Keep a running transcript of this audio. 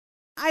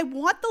I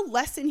want the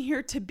lesson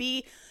here to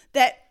be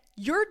that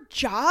your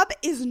job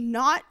is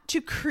not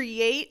to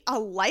create a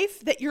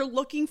life that you're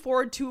looking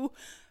forward to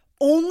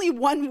only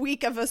 1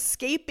 week of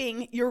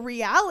escaping your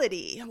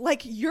reality.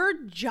 Like, your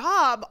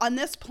job on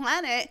this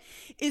planet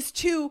is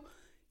to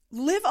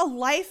live a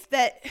life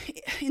that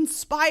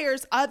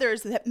inspires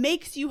others, that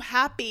makes you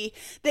happy,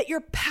 that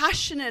you're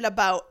passionate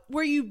about,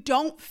 where you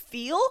don't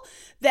feel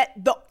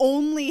that the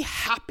only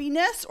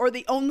happiness or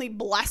the only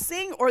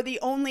blessing or the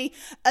only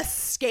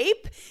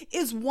escape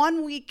is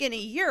 1 week in a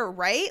year,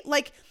 right?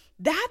 Like,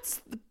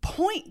 that's the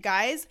point,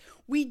 guys.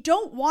 We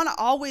don't want to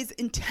always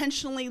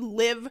intentionally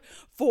live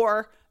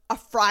for a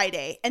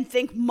Friday and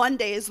think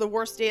Monday is the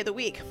worst day of the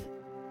week.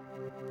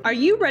 Are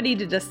you ready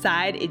to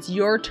decide it's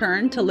your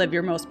turn to live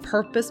your most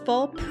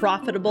purposeful,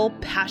 profitable,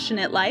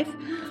 passionate life?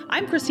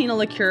 I'm Christina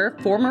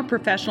LaCure, former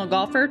professional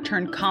golfer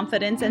turned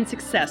confidence and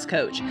success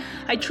coach.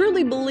 I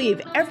truly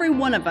believe every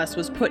one of us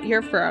was put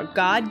here for a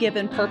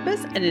God-given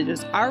purpose, and it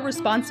is our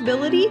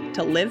responsibility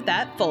to live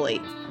that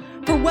fully.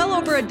 For well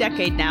over a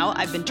decade now,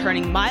 I've been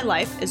turning my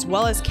life, as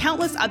well as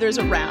countless others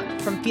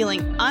around, from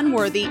feeling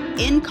unworthy,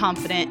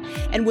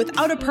 inconfident, and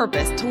without a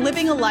purpose to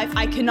living a life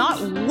I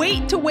cannot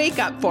wait to wake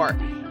up for,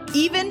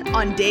 even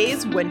on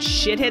days when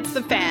shit hits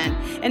the fan.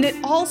 And it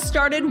all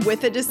started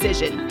with a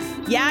decision.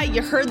 Yeah,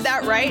 you heard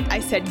that right. I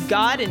said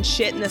God and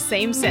shit in the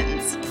same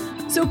sentence.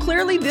 So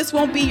clearly this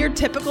won't be your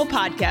typical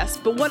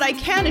podcast, but what I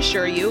can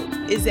assure you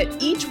is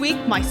that each week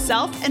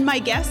myself and my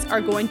guests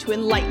are going to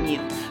enlighten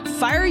you,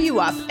 fire you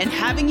up, and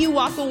having you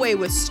walk away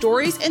with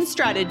stories and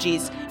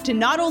strategies to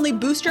not only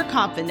boost your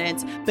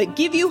confidence, but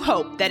give you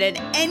hope that at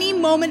any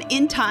moment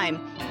in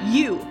time,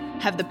 you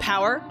have the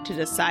power to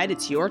decide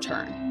it's your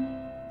turn.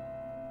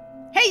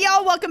 Hey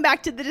y'all, welcome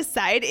back to the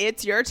Decide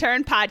It's Your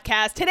Turn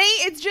podcast. Today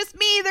it's just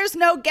me, there's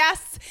no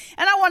guests,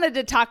 and I wanted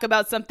to talk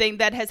about something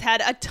that has had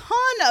a ton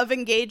of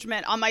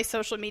engagement on my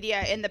social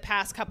media in the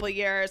past couple of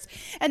years,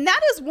 and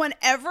that is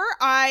whenever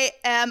I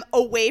am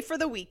away for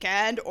the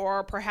weekend,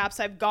 or perhaps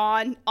I've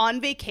gone on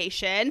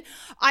vacation,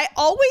 I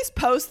always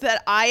post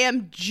that I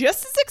am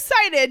just as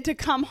excited to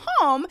come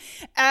home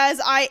as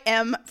I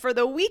am for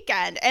the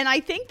weekend. And I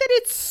think that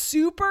it's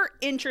super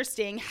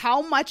interesting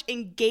how much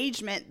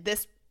engagement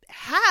this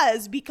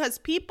has, because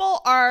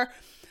people are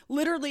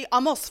literally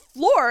almost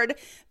floored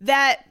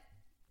that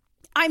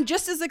I'm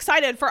just as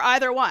excited for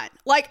either one.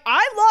 Like,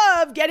 I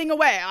love getting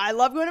away. I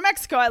love going to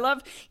Mexico. I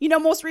love,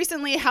 most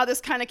recently how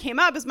this kind of came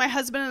up is my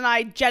husband and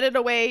I jetted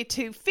away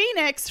to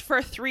Phoenix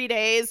for 3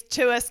 days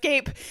to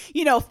escape,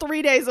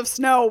 3 days of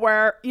snow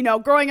where,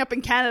 growing up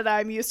in Canada,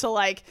 I'm used to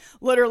like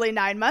literally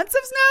 9 months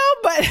of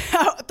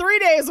snow, but 3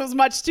 days was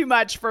much too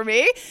much for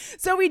me.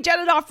 So we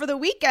jetted off for the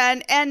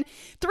weekend, and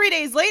 3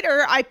 days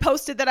later, I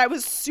posted that I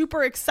was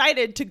super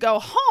excited to go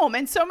home.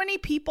 And so many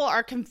people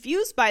are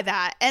confused by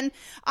that. And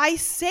I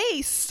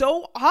say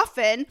so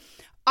often,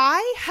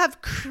 I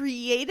have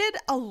created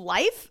a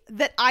life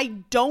that I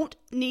don't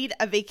need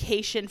a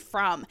vacation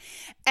from.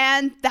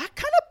 And that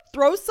kind of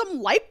throws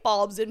some light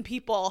bulbs in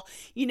people.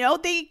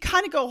 They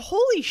kind of go,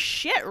 holy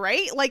shit,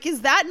 right? Like,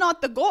 is that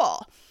not the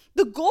goal?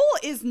 The goal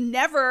is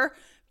never,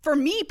 for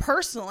me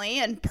personally,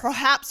 and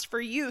perhaps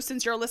for you,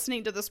 since you're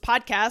listening to this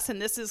podcast,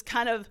 and this is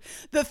kind of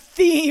the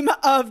theme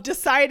of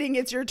deciding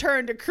it's your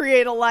turn to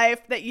create a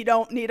life that you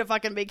don't need a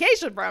fucking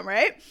vacation from,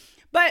 right?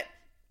 But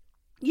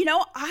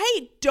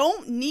I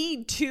don't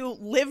need to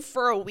live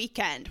for a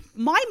weekend.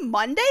 My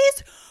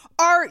Mondays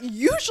are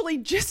usually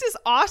just as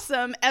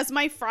awesome as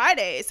my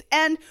Fridays.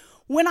 And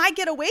when I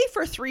get away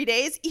for 3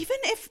 days, even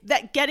if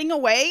that getting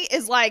away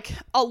is like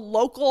a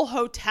local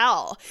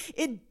hotel,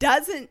 it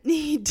doesn't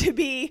need to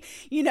be,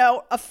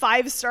 a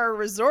 5-star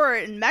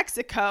resort in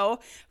Mexico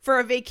for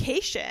a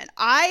vacation.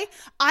 I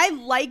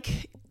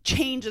like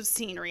change of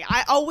scenery.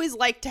 I always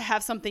like to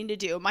have something to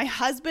do. My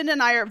husband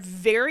and I are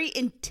very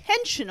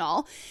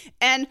intentional,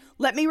 and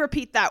let me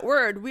repeat that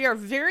word. We are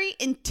very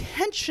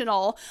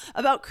intentional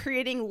about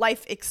creating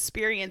life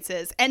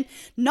experiences, and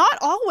not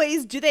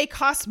always do they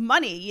cost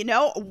money.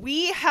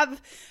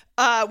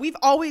 We've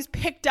always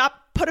picked up,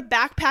 put a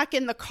backpack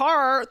in the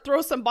car,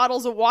 throw some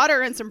bottles of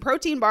water and some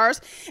protein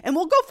bars, and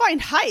we'll go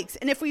find hikes.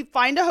 And if we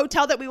find a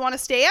hotel that we want to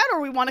stay at or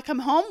we want to come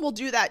home, we'll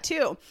do that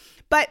too.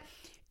 But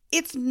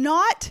it's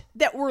not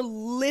that we're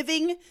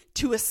living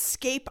to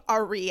escape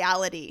our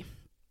reality.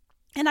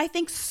 And I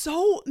think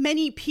so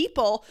many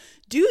people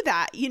do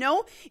that.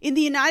 In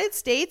the United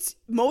States,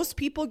 most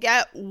people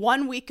get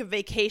 1 week of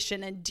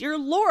vacation. And dear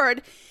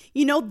Lord,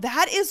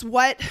 that is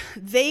what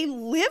they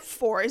live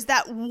for, is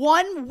that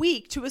 1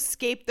 week to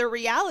escape their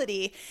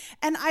reality.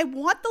 And I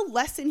want the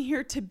lesson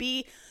here to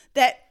be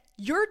that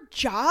your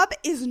job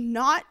is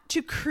not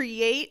to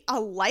create a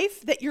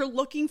life that you're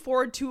looking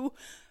forward to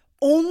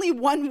only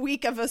 1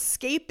 week of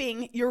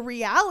escaping your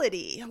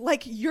reality.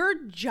 Like, your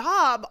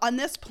job on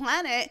this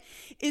planet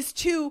is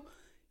to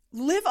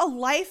Live a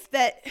life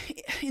that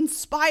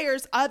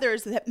inspires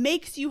others, that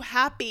makes you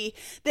happy,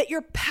 that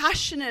you're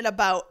passionate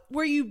about,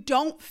 where you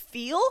don't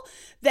feel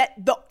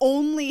that the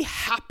only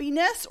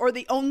happiness or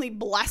the only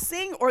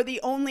blessing or the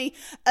only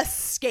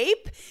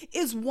escape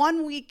is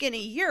 1 week in a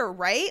year,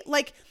 right?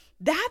 Like,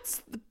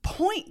 that's the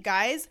point,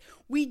 guys.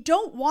 We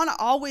don't want to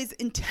always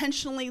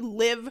intentionally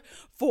live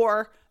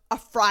for a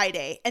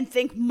Friday and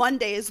think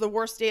Monday is the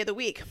worst day of the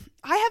week.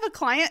 I have a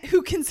client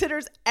who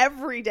considers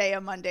every day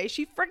a Monday.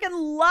 She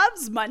freaking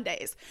loves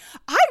Mondays.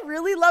 I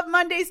really love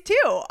Mondays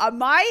too.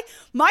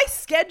 My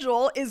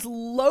schedule is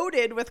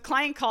loaded with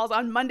client calls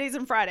on Mondays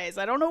and Fridays.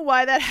 I don't know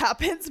why that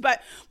happens,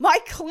 but my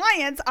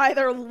clients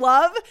either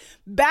love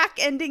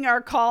back-ending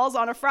our calls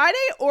on a Friday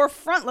or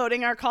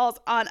front-loading our calls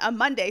on a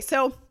Monday.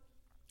 So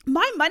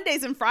my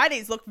Mondays and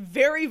Fridays look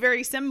very,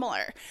 very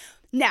similar.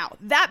 Now,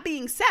 that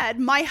being said,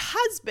 my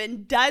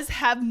husband does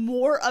have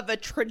more of a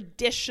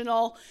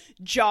traditional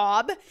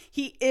job.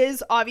 He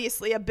is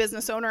obviously a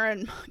business owner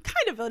and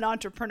kind of an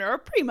entrepreneur,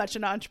 pretty much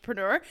an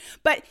entrepreneur,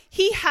 but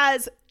he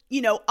has,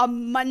 a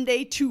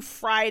Monday to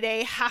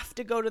Friday, have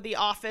to go to the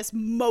office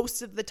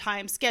most of the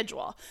time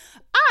schedule.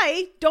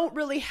 I don't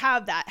really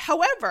have that.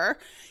 However,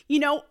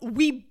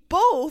 we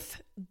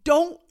both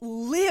don't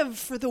live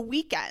for the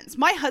weekends.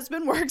 My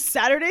husband works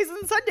Saturdays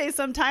and Sundays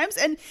sometimes.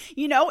 And,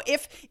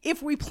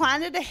 if we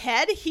plan it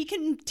ahead, he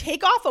can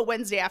take off a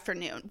Wednesday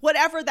afternoon,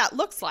 whatever that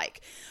looks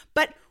like.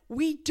 But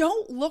we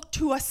don't look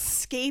to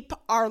escape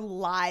our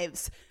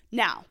lives.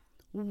 Now,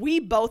 we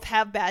both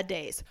have bad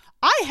days.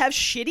 I have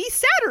shitty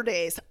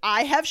Saturdays.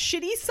 I have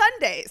shitty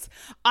Sundays.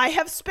 I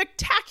have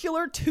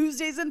spectacular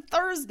Tuesdays and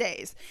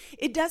Thursdays.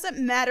 It doesn't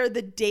matter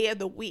the day of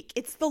the week.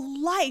 It's the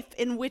life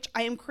in which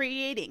I am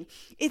creating.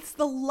 It's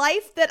the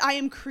life that I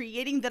am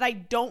creating that I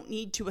don't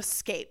need to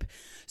escape.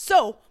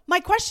 So my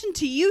question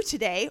to you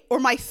today,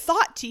 or my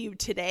thought to you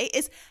today,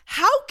 is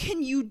how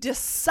can you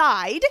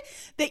decide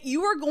that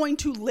you are going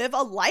to live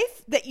a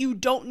life that you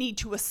don't need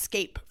to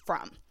escape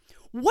from?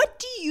 What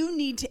do you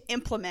need to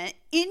implement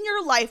in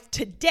your life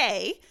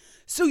today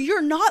so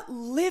you're not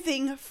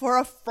living for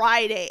a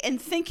Friday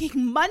and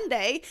thinking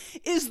Monday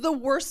is the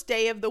worst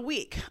day of the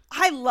week?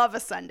 I love a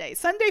Sunday.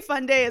 Sunday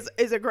fun day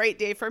is a great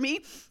day for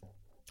me.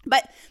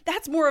 But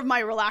that's more of my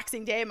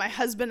relaxing day. My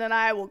husband and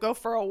I will go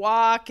for a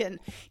walk and,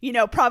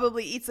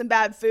 probably eat some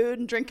bad food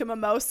and drink a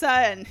mimosa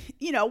and,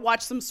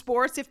 watch some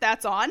sports if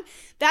that's on.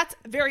 That's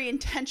very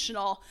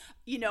intentional,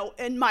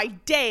 in my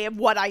day of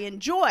what I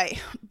enjoy.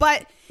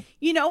 But,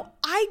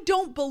 I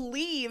don't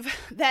believe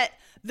that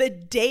the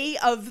day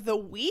of the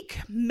week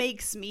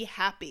makes me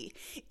happy.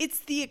 It's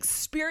the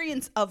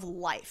experience of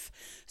life.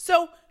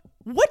 So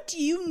what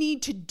do you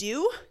need to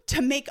do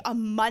to make a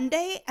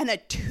Monday and a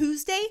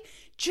Tuesday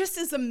just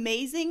as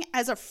amazing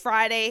as a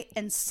Friday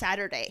and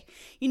Saturday?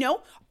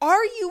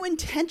 Are you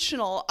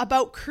intentional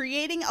about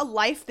creating a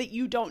life that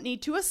you don't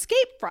need to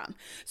escape from?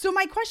 So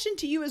my question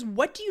to you is,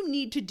 what do you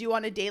need to do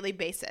on a daily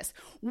basis?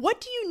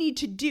 What do you need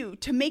to do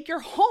to make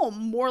your home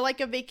more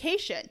like a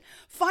vacation?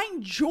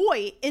 Find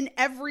joy in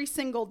every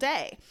single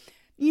day.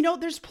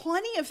 There's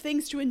plenty of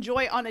things to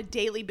enjoy on a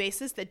daily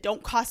basis that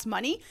don't cost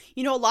money.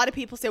 A lot of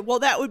people say, well,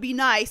 that would be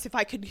nice if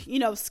I could,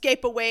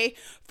 escape away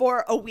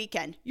for a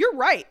weekend. You're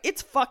right.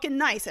 It's fucking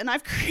nice. And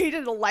I've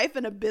created a life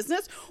and a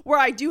business where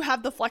I do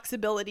have the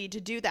flexibility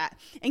to do that.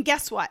 And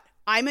guess what?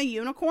 I'm a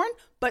unicorn,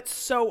 but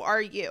so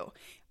are you.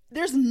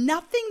 There's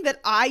nothing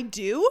that I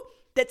do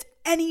that's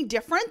any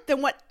different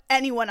than what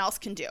anyone else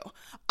can do.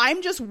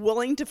 I'm just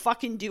willing to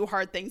fucking do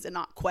hard things and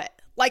not quit.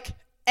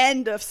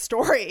 End of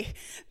story.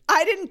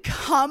 I didn't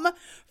come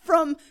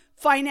from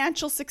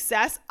financial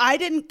success. I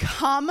didn't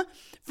come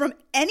from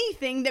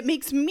anything that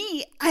makes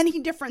me any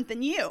different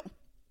than you.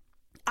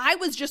 I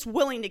was just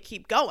willing to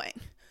keep going.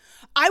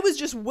 I was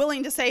just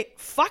willing to say,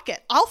 fuck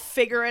it, I'll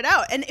figure it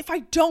out. And if I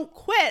don't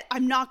quit,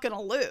 I'm not going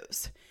to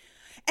lose.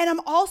 And I'm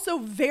also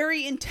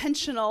very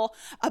intentional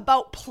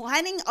about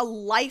planning a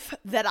life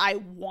that I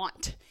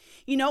want.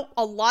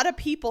 A lot of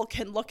people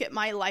can look at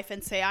my life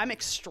and say I'm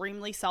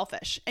extremely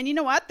selfish. And you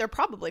know what? They're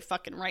probably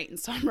fucking right in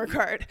some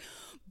regard.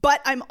 But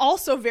I'm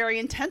also very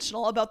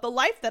intentional about the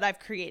life that I've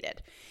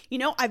created.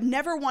 I've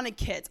never wanted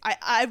kids.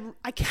 I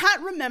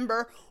can't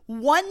remember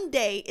one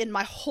day in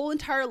my whole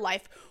entire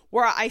life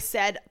where I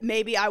said,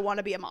 maybe I want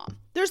to be a mom.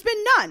 There's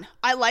been none.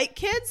 I like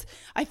kids.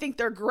 I think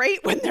they're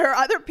great when they're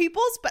other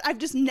people's, but I've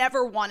just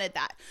never wanted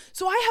that.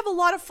 So I have a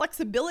lot of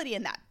flexibility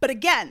in that. But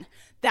again,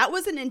 that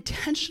was an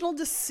intentional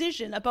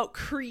decision about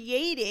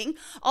creating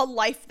a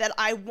life that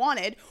I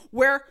wanted,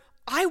 where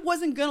I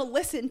wasn't going to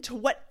listen to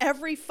what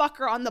every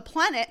fucker on the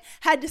planet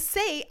had to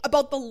say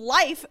about the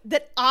life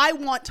that I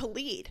want to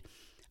lead.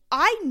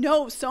 I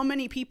know so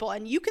many people,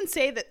 and you can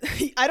say that,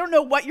 I don't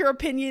know what your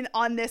opinion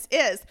on this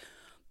is,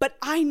 but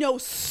I know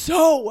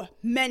so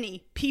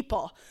many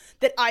people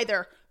that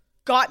either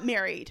got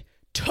married,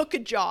 took a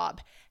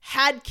job,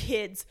 had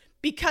kids,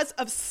 because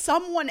of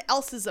someone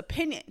else's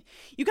opinion.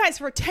 You guys,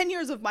 for 10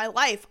 years of my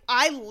life,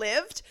 I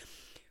lived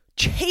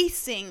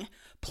chasing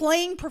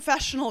playing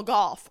professional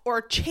golf or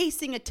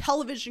chasing a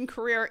television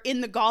career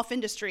in the golf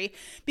industry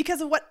because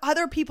of what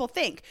other people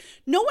think.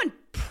 No one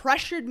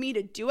pressured me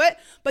to do it,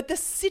 but the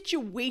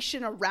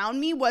situation around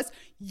me was,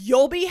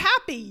 you'll be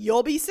happy,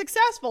 you'll be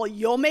successful,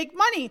 you'll make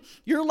money,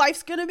 your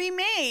life's gonna be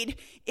made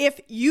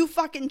if you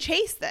fucking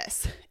chase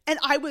this. And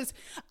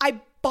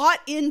I bought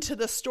into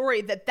the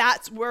story that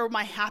that's where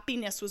my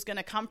happiness was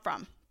gonna come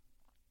from.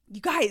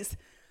 You guys,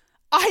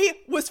 I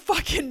was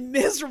fucking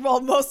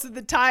miserable most of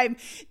the time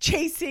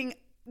chasing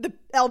the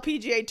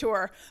LPGA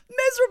Tour.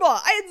 Miserable.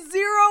 I had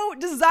zero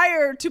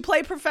desire to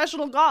play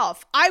professional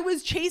golf. I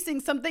was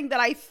chasing something that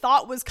I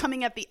thought was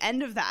coming at the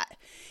end of that.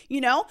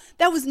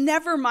 That was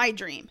never my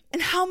dream.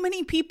 And how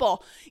many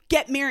people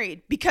get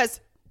married because,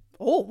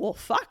 oh, well,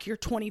 fuck, you're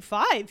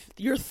 25,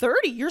 you're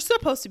 30, you're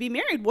supposed to be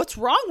married. What's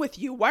wrong with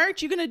you? Why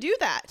aren't you going to do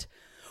that?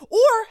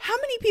 Or how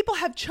many people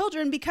have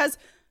children because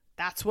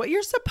that's what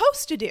you're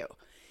supposed to do?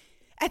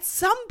 At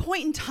some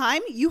point in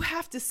time, you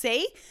have to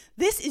say,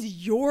 this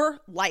is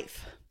your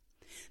life.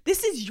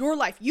 This is your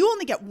life. You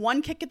only get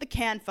one kick at the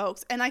can,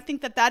 folks. And I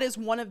think that is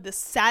one of the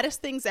saddest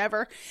things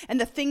ever.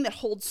 And the thing that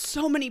holds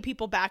so many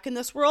people back in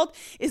this world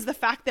is the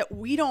fact that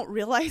we don't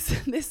realize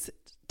this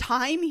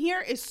time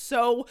here is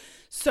so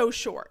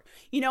short.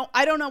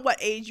 I don't know what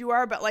age you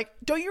are, but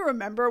don't you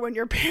remember when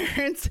your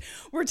parents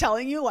were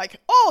telling you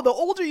oh, the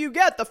older you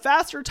get, the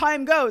faster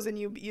time goes. And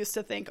you used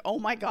to think, oh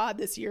my God,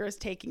 this year is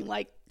taking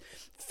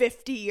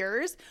 50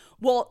 years.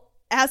 Well,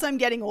 as I'm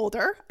getting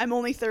older, I'm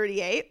only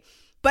 38,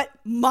 but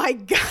my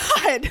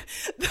God,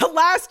 the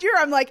last year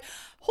I'm like,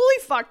 holy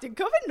fuck, did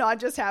COVID not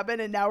just happen?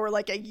 And now we're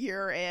a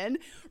year in,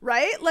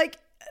 right?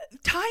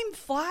 Time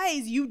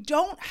flies. You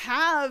don't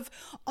have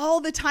all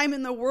the time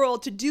in the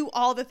world to do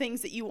all the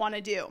things that you want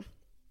to do.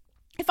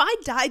 If I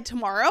died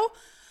tomorrow,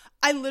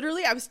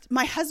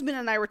 my husband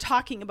and I were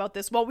talking about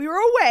this while we were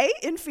away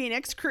in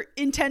Phoenix,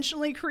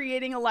 intentionally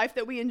creating a life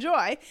that we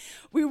enjoy.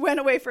 We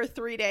went away for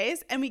 3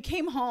 days and we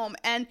came home,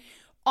 and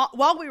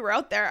while we were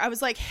out there, I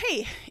was like,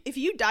 hey, if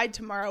you died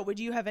tomorrow, would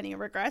you have any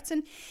regrets?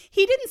 And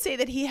he didn't say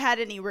that he had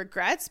any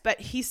regrets, but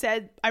he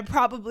said, I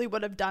probably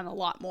would have done a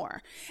lot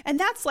more. And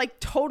that's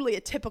totally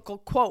a typical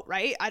quote,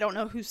 right? I don't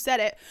know who said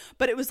it,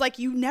 but it was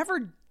you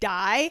never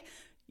die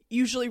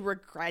usually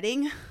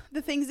regretting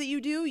the things that you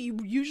do. You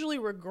usually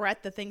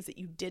regret the things that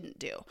you didn't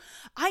do.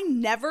 I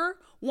never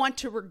want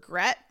to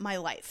regret my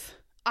life.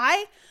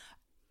 I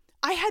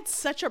had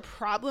such a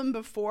problem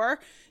before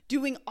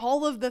doing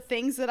all of the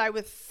things that I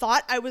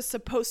thought I was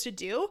supposed to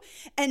do.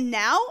 And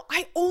now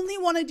I only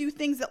want to do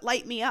things that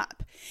light me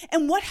up.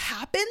 And what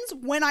happens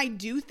when I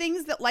do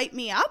things that light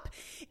me up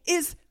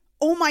is,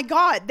 oh my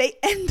God, they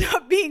end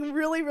up being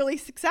really, really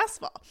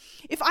successful.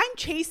 If I'm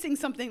chasing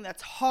something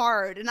that's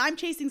hard and I'm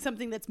chasing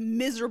something that's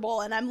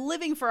miserable and I'm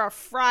living for a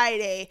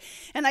Friday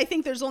and I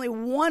think there's only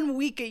 1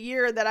 week a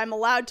year that I'm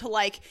allowed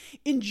to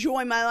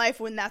enjoy my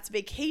life when that's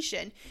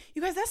vacation,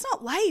 you guys, that's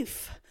not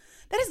life.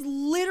 That is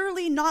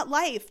literally not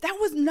life. That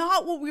was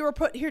not what we were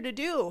put here to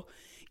do.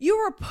 You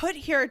were put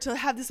here to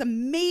have this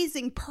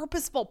amazing,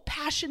 purposeful,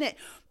 passionate,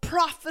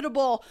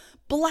 profitable,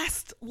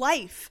 blessed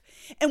life.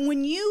 And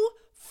when you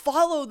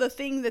follow the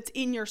thing that's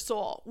in your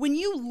soul, when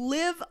you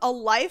live a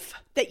life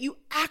that you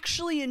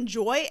actually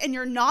enjoy and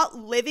you're not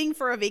living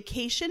for a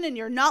vacation and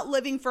you're not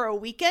living for a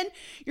weekend,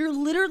 you're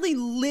literally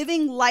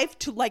living life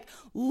to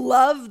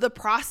love the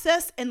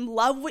process and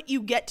love what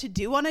you get to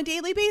do on a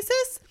daily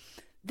basis.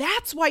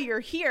 That's why you're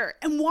here.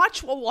 And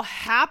watch what will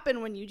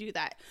happen when you do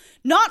that.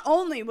 Not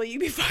only will you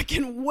be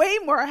fucking way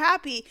more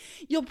happy,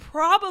 you'll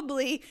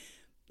probably,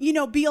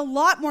 be a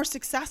lot more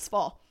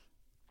successful.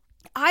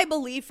 I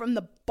believe from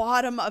the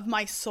bottom of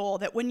my soul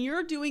that when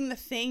you're doing the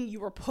thing you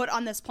were put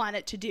on this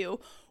planet to do,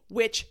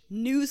 which,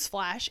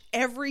 newsflash,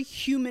 every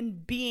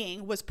human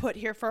being was put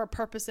here for a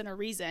purpose and a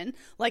reason.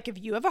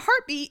 If you have a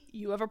heartbeat,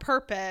 you have a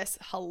purpose.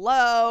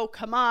 Hello,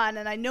 come on.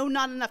 And I know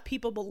not enough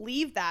people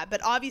believe that,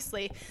 but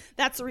obviously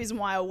that's the reason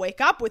why I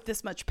wake up with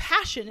this much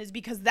passion, is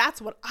because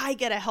that's what I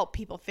get to help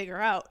people figure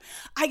out.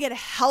 I get to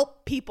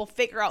help people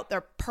figure out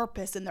their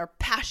purpose and their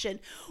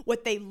passion,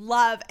 what they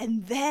love.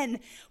 And then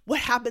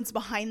what happens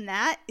behind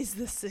that is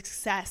the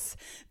success,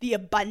 the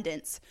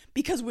abundance.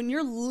 Because when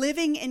you're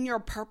living in your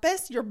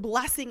purpose, you're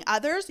blessing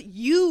others,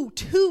 you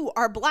too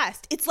are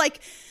blessed. It's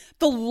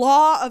the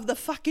law of the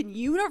fucking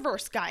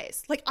universe,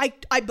 guys.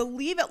 I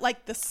believe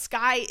it the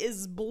sky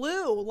is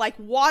blue,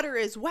 water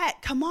is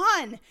wet. Come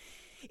on.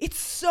 It's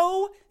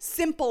so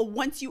simple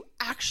once you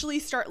actually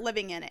start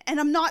living in it. And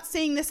I'm not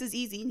saying this is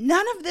easy.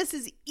 None of this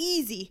is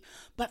easy,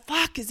 but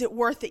fuck, is it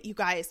worth it, you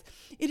guys?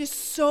 It is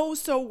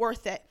so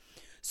worth it.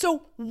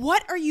 So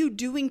what are you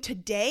doing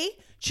today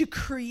to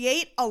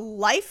create a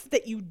life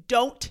that you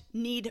don't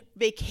need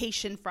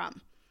vacation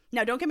from?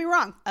 Now, don't get me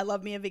wrong. I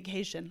love me a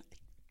vacation.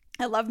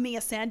 I love me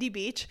a sandy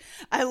beach.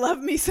 I love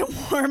me some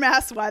warm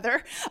ass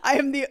weather. I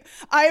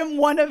am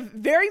one of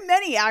very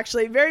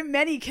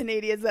many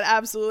Canadians that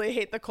absolutely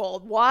hate the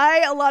cold.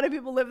 Why a lot of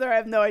people live there, I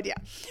have no idea.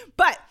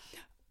 But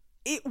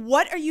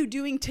What are you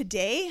doing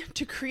today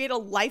to create a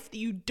life that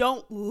you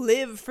don't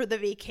live for the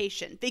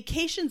vacation?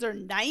 Vacations are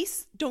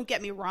nice, don't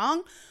get me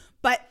wrong,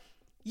 but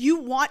you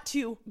want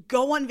to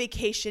go on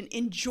vacation,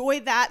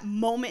 enjoy that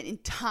moment in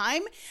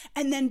time,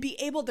 and then be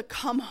able to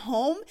come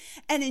home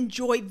and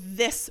enjoy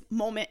this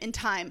moment in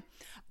time.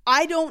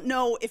 I don't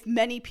know if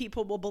many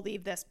people will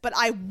believe this, but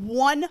I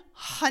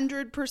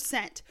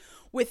 100%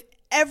 with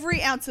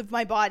every ounce of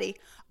my body,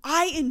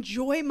 I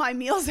enjoy my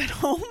meals at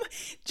home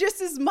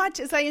just as much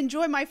as I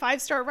enjoy my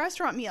 5-star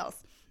restaurant meals.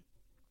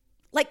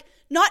 Like,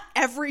 not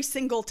every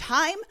single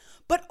time,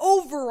 but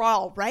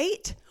overall,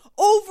 right?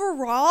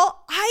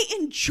 Overall, I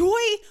enjoy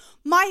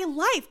my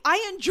life.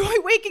 I enjoy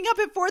waking up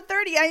at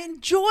 4:30. I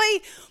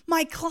enjoy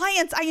my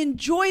clients. I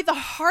enjoy the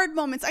hard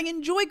moments. I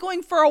enjoy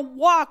going for a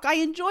walk. I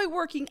enjoy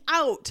working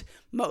out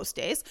most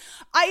days.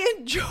 I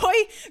enjoy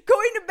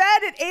going to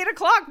bed at 8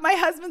 o'clock. My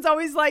husband's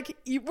always like,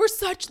 we're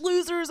such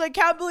losers. I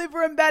can't believe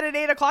we're in bed at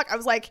 8 o'clock. I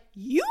was like,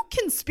 you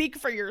can speak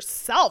for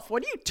yourself.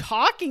 What are you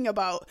talking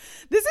about?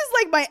 This is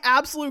like my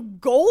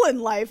absolute goal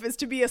in life is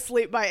to be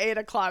asleep by 8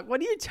 o'clock.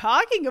 What are you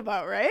talking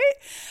about, right?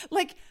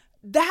 Like,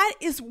 that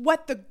is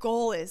what the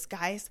goal is,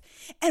 guys.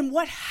 And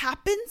what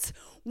happens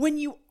when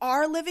you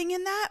are living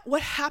in that?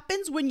 What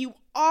happens when you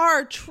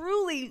are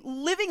truly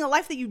living a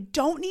life that you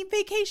don't need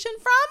vacation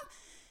from?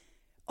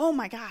 Oh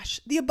my gosh,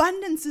 the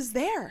abundance is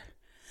there.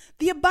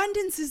 The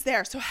abundance is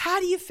there. So how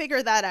do you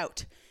figure that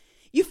out?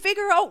 You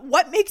figure out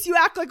what makes you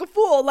act like a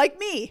fool, like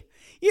me.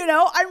 You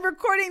know, I'm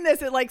recording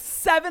this at like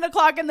 7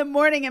 o'clock in the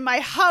morning in my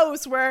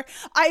house where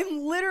I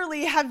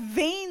literally have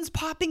veins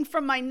popping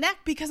from my neck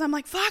because I'm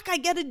like, fuck, I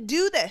get to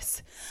do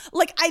this.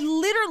 Like I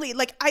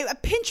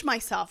pinch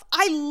myself.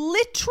 I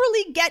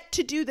literally get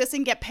to do this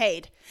and get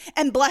paid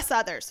and bless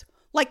others.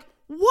 Like,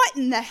 what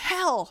in the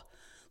hell?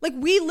 Like,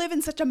 we live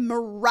in such a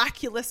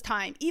miraculous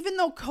time, even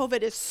though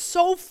COVID is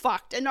so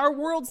fucked and our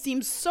world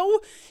seems so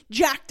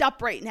jacked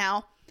up right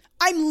now.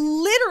 I'm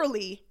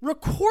literally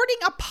recording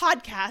a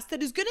podcast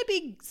that is going to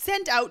be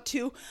sent out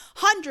to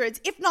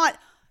hundreds, if not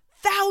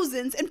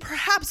thousands, and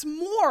perhaps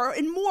more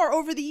and more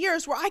over the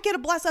years where I get to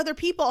bless other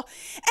people.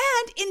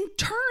 And in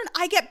turn,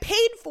 I get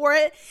paid for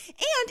it.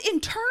 And in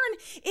turn,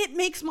 it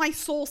makes my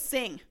soul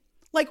sing.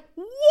 Like,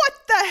 what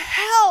the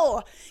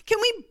hell? Can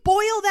we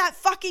boil that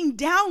fucking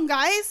down,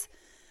 guys?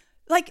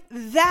 Like,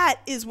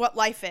 that is what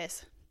life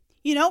is.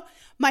 You know,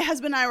 my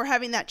husband and I were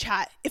having that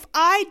chat. If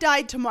I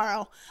died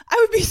tomorrow, I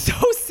would be so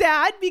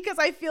sad because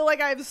I feel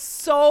like I have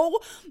so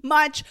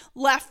much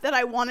left that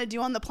I want to do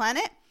on the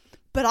planet.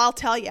 But I'll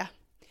tell you,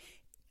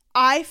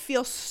 I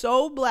feel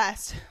so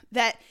blessed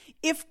that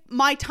if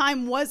my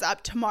time was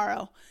up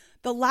tomorrow,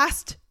 the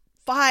last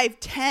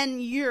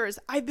 5-10 years,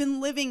 I've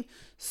been living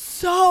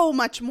so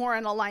much more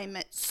in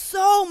alignment,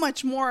 so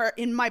much more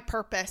in my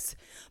purpose,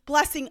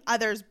 blessing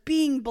others,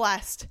 being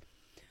blessed.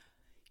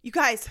 You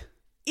guys,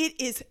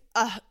 it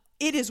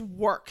is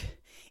work.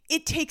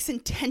 It takes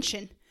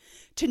intention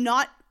to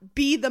not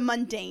be the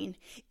mundane.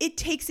 It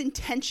takes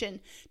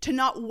intention to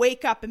not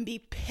wake up and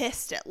be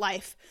pissed at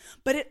life.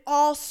 But it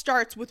all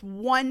starts with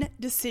one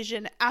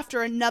decision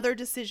after another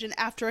decision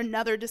after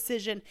another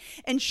decision.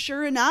 And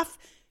sure enough,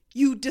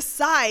 you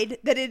decide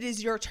that it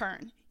is your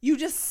turn. You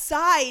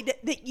decide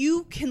that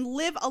you can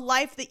live a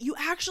life that you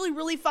actually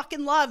really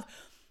fucking love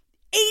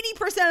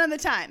 80% of the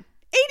time.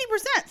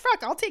 80%,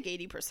 fuck, I'll take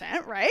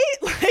 80%, right?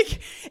 Like 80%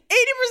 of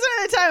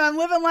the time I'm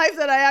living life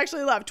that I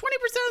actually love. 20%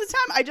 of the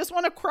time I just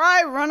want to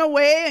cry, run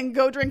away, and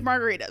go drink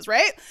margaritas,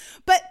 right?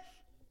 But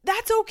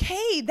that's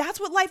okay. That's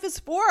what life is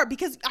for,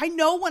 because I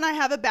know when I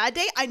have a bad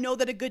day, I know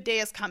that a good day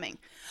is coming.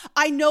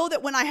 I know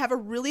that when I have a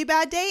really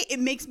bad day, it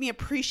makes me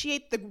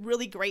appreciate the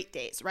really great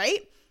days,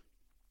 right?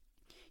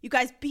 You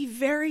guys, be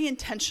very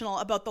intentional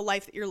about the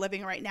life that you're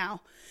living right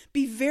now.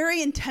 Be very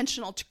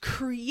intentional to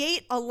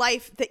create a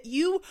life that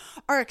you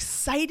are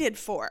excited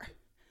for.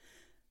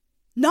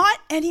 Not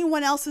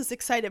anyone else is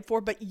excited for,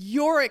 but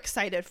you're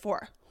excited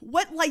for.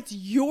 What lights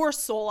your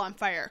soul on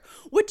fire?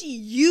 What do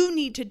you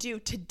need to do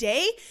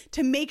today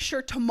to make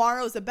sure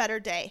tomorrow's a better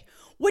day?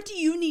 What do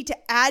you need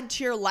to add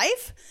to your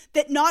life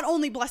that not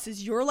only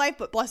blesses your life,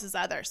 but blesses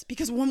others?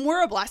 Because when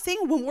we're a blessing,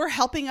 when we're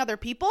helping other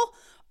people,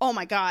 oh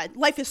my God,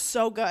 life is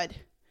so good.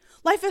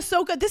 Life is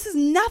so good. This is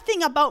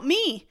nothing about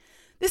me.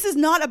 This is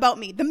not about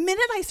me. The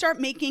minute I start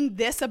making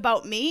this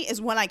about me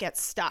is when I get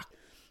stuck.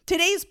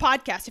 Today's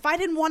podcast, if I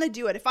didn't want to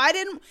do it, if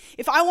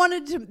I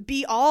wanted to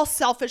be all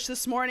selfish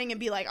this morning and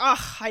be like,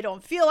 oh, I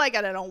don't feel like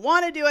it, I don't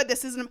want to do it,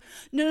 this isn't,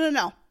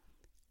 no.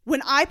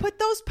 When I put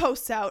those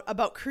posts out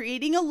about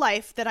creating a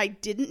life that I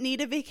didn't need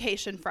a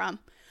vacation from,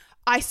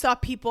 I saw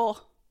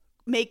people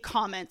make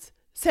comments,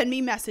 send me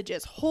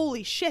messages.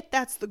 Holy shit,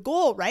 that's the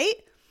goal, right?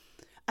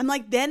 I'm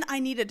like, then I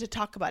needed to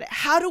talk about it.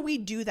 How do we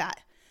do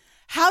that?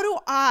 How do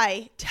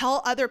I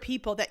tell other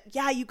people that,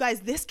 yeah, you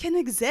guys, this can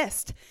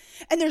exist?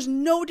 And there's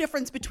no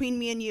difference between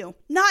me and you.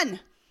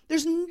 None.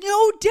 There's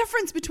no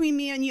difference between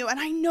me and you. And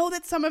I know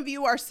that some of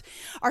you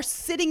are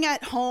sitting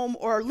at home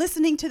or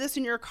listening to this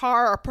in your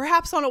car or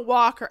perhaps on a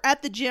walk or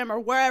at the gym or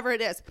wherever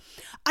it is.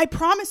 I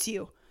promise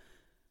you,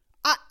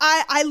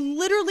 I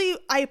literally,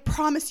 I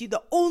promise you,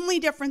 the only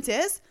difference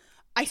is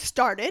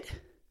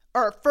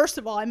first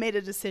of all, I made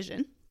a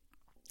decision.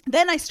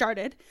 Then I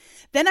started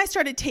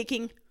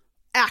taking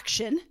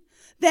action.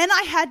 Then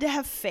I had to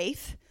have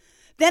faith.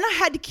 Then I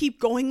had to keep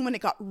going when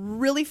it got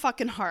really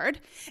fucking hard.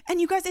 And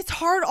you guys, it's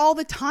hard all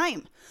the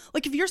time.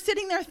 Like if you're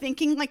sitting there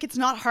thinking like it's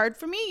not hard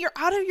for me, you're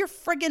out of your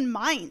friggin'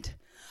 mind.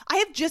 I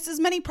have just as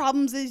many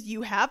problems as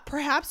you have.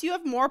 Perhaps you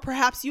have more,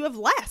 perhaps you have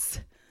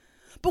less.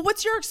 But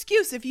what's your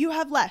excuse if you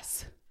have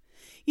less?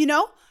 You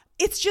know,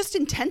 it's just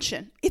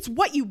intention. It's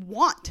what you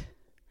want.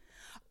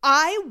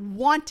 I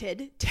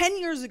wanted 10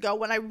 years ago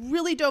when I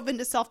really dove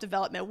into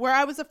self-development, where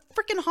I was a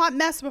freaking hot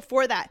mess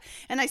before that.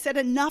 And I said,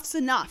 enough's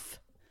enough.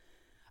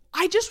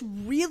 I just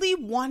really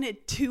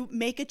wanted to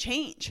make a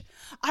change.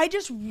 I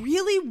just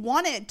really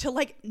wanted to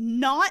like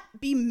not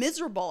be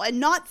miserable and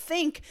not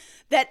think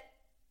that,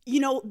 you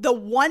know, the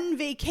one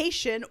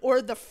vacation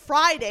or the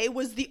Friday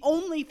was the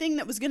only thing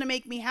that was going to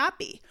make me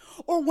happy.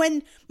 Or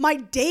when my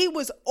day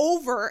was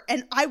over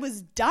and I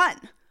was done.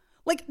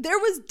 Like there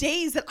was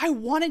days that I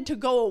wanted to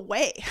go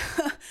away.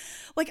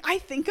 Like I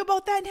think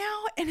about that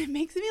now and it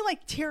makes me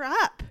like tear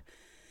up.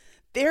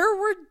 There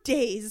were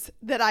days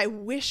that I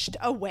wished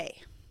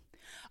away.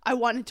 I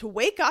wanted to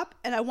wake up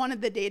and I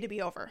wanted the day to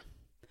be over.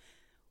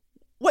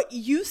 What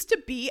used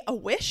to be a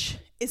wish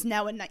is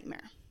now a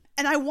nightmare.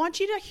 And I want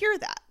you to hear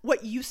that.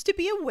 What used to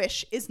be a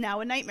wish is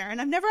now a nightmare.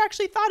 And I've never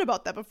actually thought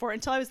about that before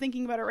until I was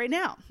thinking about it right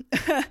now.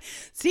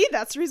 See,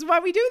 that's the reason why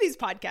we do these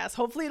podcasts.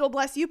 Hopefully it'll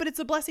bless you, but it's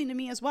a blessing to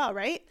me as well,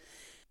 right?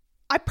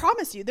 I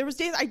promise you, there was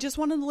days I just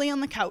wanted to lay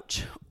on the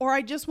couch, or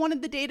I just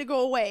wanted the day to go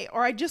away,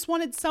 or I just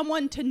wanted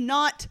someone to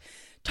not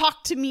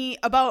talk to me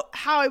about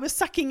how I was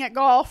sucking at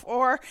golf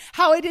or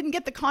how I didn't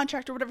get the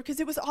contract or whatever, because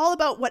it was all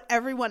about what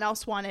everyone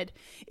else wanted.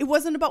 It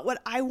wasn't about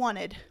what I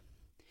wanted.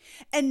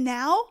 And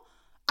now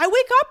I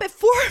wake up at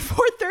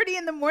 4:30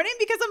 in the morning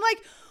because I'm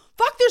like,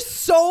 fuck, there's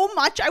so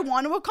much I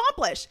want to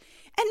accomplish.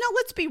 And now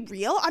let's be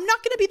real. I'm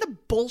not going to be the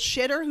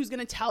bullshitter who's going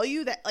to tell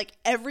you that like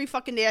every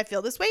fucking day I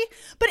feel this way.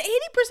 But 80% of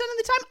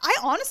the time, I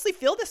honestly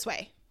feel this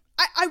way.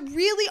 I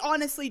really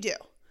honestly do.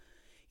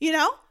 You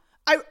know,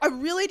 I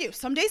really do.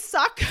 Some days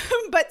suck,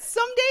 but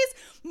some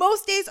days,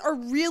 most days are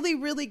really,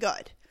 really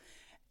good.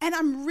 And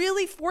I'm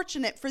really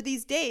fortunate for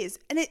these days.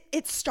 And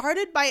it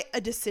started by a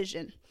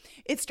decision.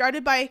 It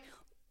started by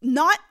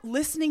not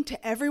listening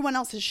to everyone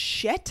else's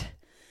shit.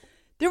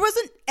 There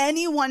wasn't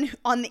anyone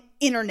on the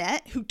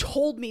internet who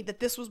told me that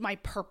this was my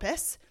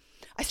purpose.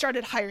 I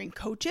started hiring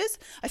coaches.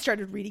 I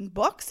started reading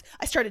books.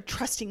 I started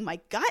trusting my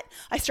gut.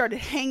 I started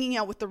hanging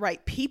out with the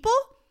right people.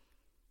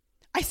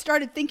 I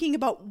started thinking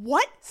about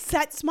what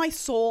sets my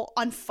soul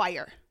on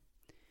fire.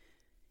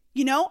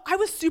 You know, I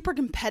was super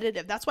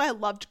competitive. That's why I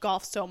loved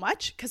golf so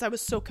much, because I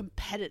was so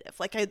competitive.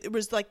 Like it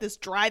was like this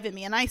drive in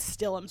me, and I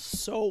still am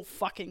so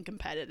fucking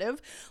competitive.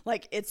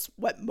 Like it's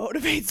what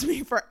motivates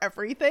me for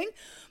everything.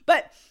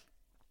 But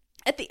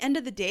at the end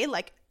of the day,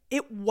 like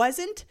it was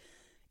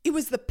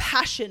the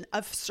passion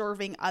of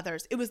serving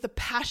others. It was the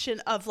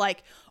passion of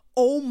like,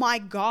 oh my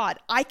God,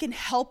 I can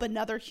help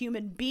another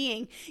human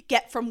being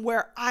get from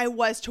where I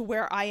was to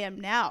where I am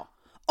now.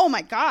 Oh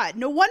my God,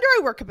 no wonder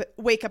I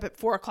wake up at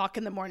 4:00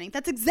 in the morning.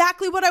 That's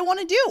exactly what I want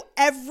to do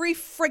every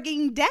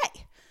frigging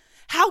day.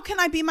 How can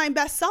I be my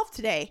best self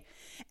today?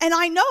 And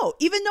I know,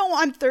 even though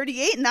I'm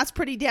 38 and that's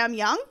pretty damn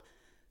young,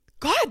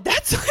 God,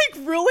 that's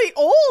like really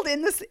old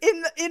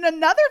in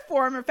another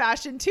form or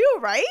fashion too,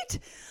 right?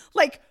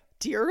 Like,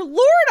 dear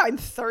Lord, I'm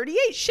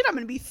 38. Shit, I'm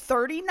going to be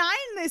 39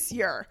 this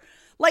year.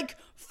 Like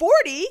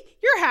 40,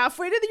 you're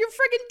halfway to your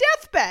friggin'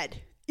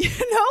 deathbed. You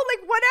know,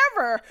 like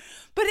whatever.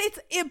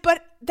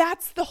 But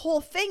that's the whole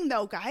thing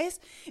though, guys,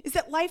 is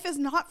that life is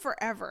not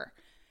forever.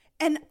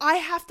 And I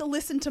have to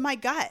listen to my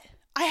gut.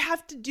 I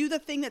have to do the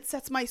thing that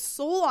sets my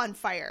soul on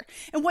fire.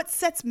 And what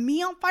sets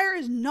me on fire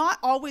is not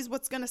always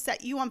what's going to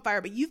set you on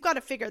fire, but you've got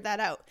to figure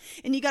that out.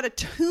 And you got to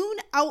tune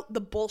out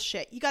the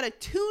bullshit. You got to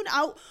tune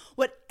out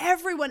what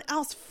everyone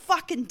else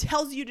fucking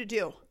tells you to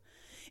do.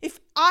 If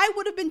I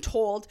would have been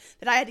told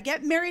that I had to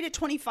get married at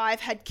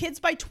 25, had kids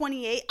by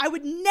 28, I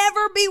would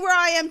never be where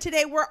I am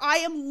today, where I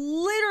am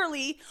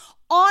literally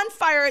on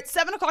fire at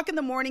 7:00 in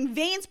the morning,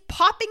 veins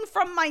popping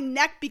from my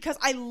neck because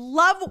I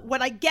love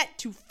what I get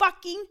to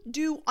fucking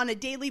do on a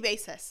daily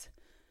basis.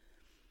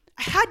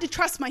 I had to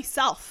trust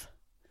myself.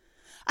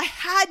 I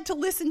had to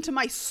listen to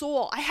my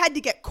soul. I had to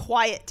get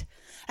quiet.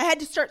 I had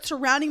to start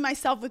surrounding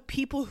myself with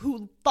people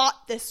who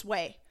thought this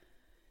way.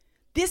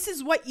 This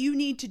is what you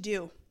need to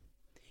do.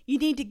 You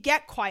need to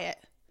get quiet.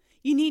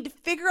 You need to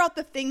figure out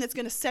the thing that's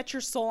going to set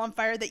your soul on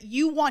fire that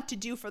you want to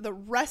do for the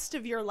rest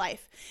of your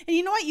life. And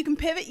you know what? You can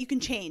pivot, you can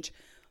change.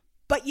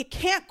 But you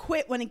can't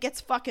quit when it gets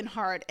fucking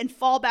hard and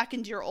fall back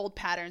into your old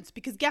patterns.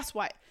 Because guess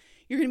what?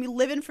 You're going to be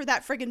living for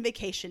that friggin'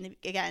 vacation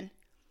again.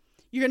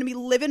 You're going to be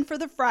living for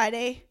the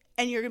Friday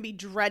and you're going to be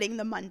dreading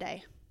the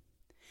Monday.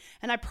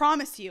 And I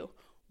promise you,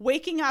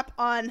 waking up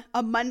on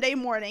a Monday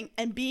morning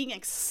and being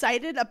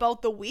excited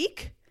about the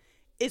week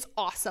is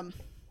awesome.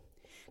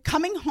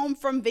 Coming home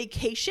from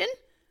vacation,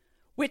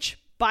 which,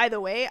 by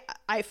the way,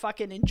 I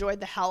fucking enjoyed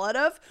the hell out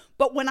of.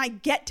 But when I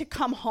get to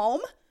come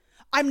home,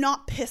 I'm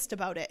not pissed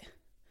about it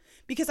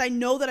because I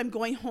know that I'm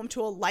going home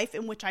to a life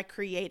in which I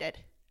created.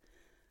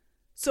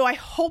 So I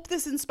hope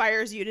this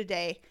inspires you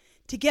today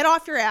to get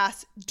off your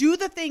ass, do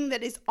the thing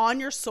that is on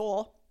your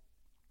soul.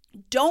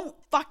 Don't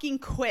fucking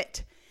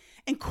quit,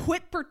 and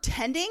quit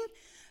pretending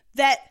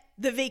that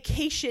the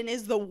vacation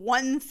is the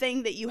one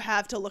thing that you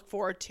have to look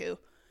forward to,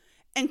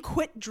 and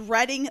quit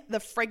dreading the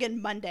friggin'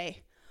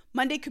 Monday.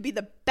 Monday could be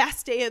the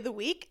best day of the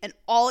week, and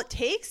all it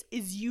takes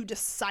is you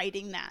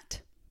deciding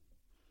that.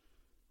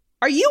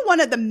 Are you one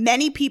of the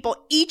many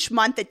people each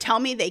month that tell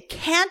me they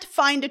can't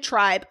find a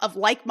tribe of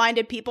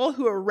like-minded people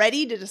who are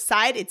ready to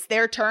decide it's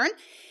their turn?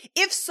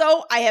 If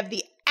so, I have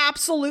the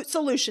absolute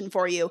solution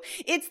for you.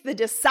 It's the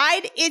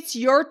Decide It's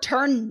Your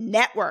Turn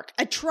Network,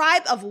 a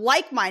tribe of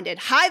like-minded,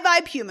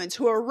 high-vibe humans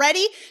who are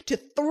ready to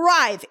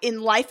thrive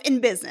in life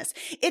and business.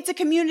 It's a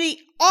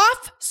community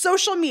off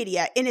social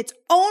media in its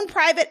own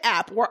private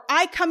app where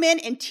I come in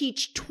and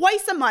teach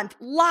twice a month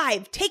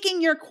live,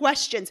 taking your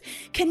questions,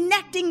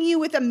 connecting you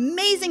with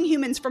amazing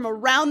humans from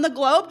around the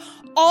globe,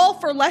 all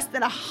for less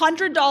than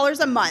 $100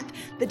 a month.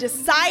 The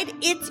Decide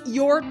It's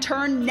Your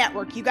Turn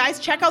Network. You guys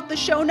check out the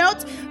show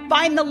notes.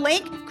 Find the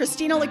link,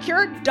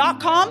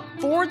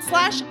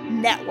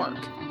 ChristinaLaCure.com/network.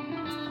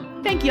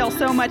 Thank you all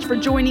so much for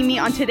joining me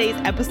on today's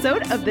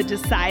episode of the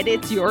Decide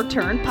It's Your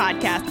Turn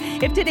podcast.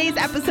 If today's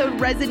episode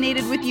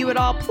resonated with you at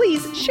all,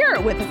 please share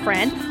it with a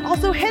friend.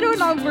 Also, head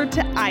on over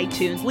to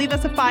iTunes, leave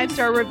us a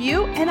 5-star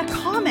review and a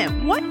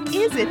comment. What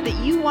is it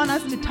that you want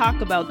us to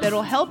talk about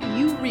that'll help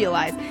you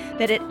realize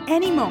that at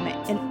any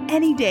moment and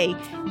any day,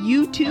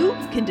 you too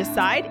can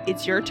decide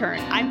it's your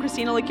turn? I'm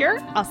Christina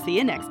LaCure. I'll see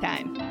you next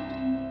time.